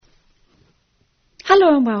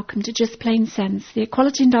Hello and welcome to Just Plain Sense, the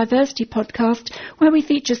Equality and Diversity podcast where we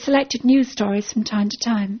feature selected news stories from time to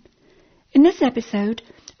time. In this episode,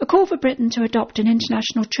 a call for Britain to adopt an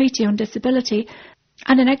international treaty on disability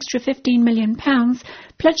and an extra £15 million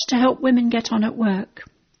pledged to help women get on at work.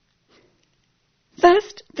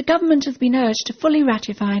 First, the government has been urged to fully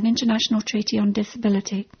ratify an international treaty on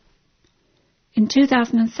disability. In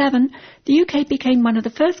 2007, the UK became one of the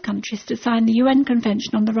first countries to sign the UN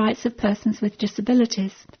Convention on the Rights of Persons with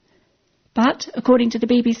Disabilities. But, according to the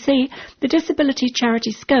BBC, the disability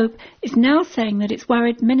charity Scope is now saying that it's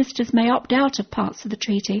worried ministers may opt out of parts of the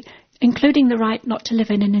treaty, including the right not to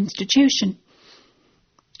live in an institution.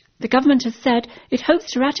 The government has said it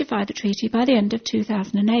hopes to ratify the treaty by the end of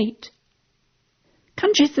 2008.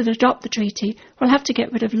 Countries that adopt the treaty will have to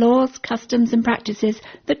get rid of laws, customs and practices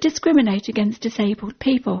that discriminate against disabled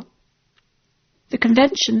people. The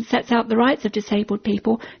Convention sets out the rights of disabled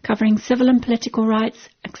people, covering civil and political rights,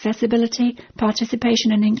 accessibility,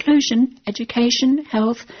 participation and inclusion, education,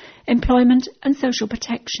 health, employment and social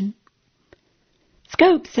protection.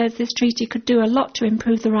 Scope says this treaty could do a lot to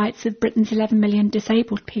improve the rights of Britain's 11 million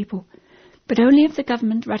disabled people, but only if the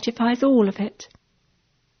government ratifies all of it.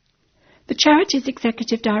 The charity's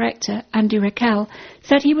executive director, Andy Raquel,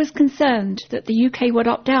 said he was concerned that the UK would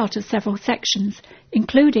opt out of several sections,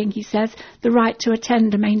 including, he says, the right to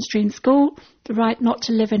attend a mainstream school, the right not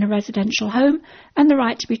to live in a residential home, and the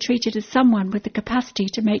right to be treated as someone with the capacity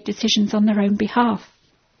to make decisions on their own behalf.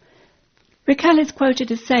 Raquel is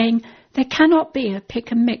quoted as saying, "There cannot be a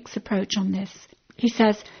pick-and-mix approach on this." He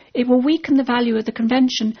says, "It will weaken the value of the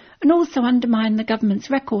Convention and also undermine the government's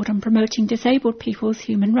record on promoting disabled people's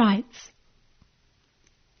human rights."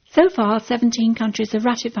 So far, 17 countries have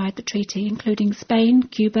ratified the treaty, including Spain,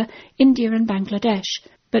 Cuba, India and Bangladesh,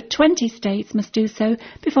 but 20 states must do so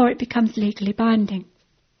before it becomes legally binding.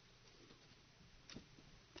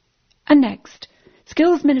 And next,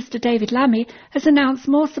 Skills Minister David Lammy has announced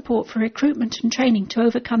more support for recruitment and training to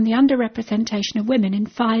overcome the underrepresentation of women in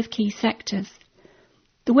 5 key sectors.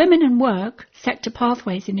 The Women in Work Sector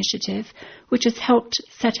Pathways Initiative, which has helped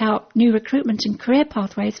set out new recruitment and career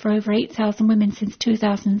pathways for over 8,000 women since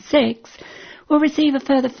 2006, will receive a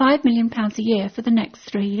further £5 million a year for the next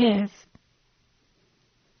 3 years.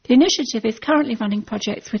 The initiative is currently running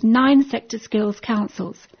projects with 9 sector skills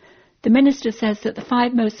councils. The Minister says that the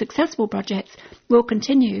 5 most successful projects will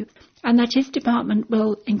continue and that his department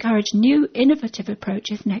will encourage new innovative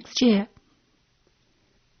approaches next year.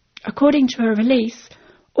 According to a release,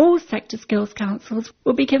 all sector skills councils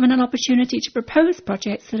will be given an opportunity to propose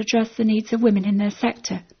projects that address the needs of women in their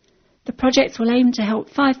sector. The projects will aim to help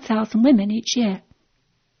 5,000 women each year.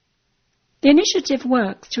 The initiative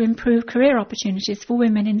works to improve career opportunities for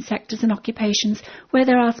women in sectors and occupations where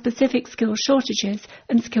there are specific skill shortages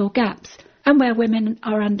and skill gaps, and where women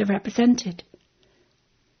are underrepresented.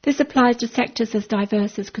 This applies to sectors as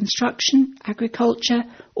diverse as construction, agriculture,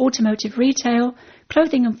 automotive retail,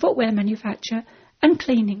 clothing and footwear manufacture, and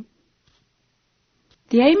cleaning.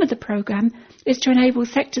 The aim of the programme is to enable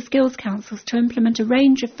sector skills councils to implement a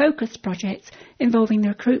range of focused projects involving the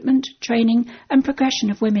recruitment, training and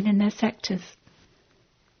progression of women in their sectors.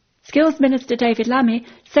 Skills Minister David Lammy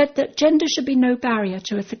said that gender should be no barrier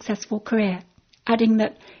to a successful career, adding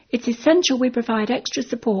that it's essential we provide extra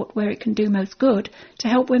support where it can do most good to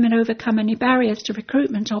help women overcome any barriers to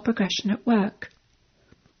recruitment or progression at work.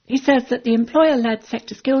 He says that the employer-led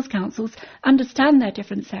sector skills councils understand their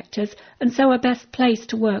different sectors and so are best placed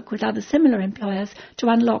to work with other similar employers to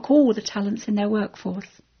unlock all the talents in their workforce.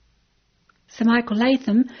 Sir Michael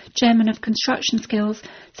Latham, Chairman of Construction Skills,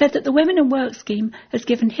 said that the Women in Work scheme has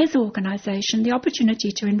given his organisation the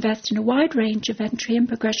opportunity to invest in a wide range of entry and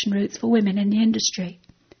progression routes for women in the industry.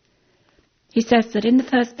 He says that in the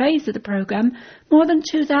first phase of the programme, more than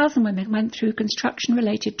 2,000 women went through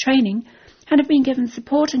construction-related training and have been given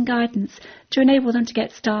support and guidance to enable them to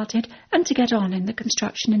get started and to get on in the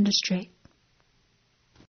construction industry.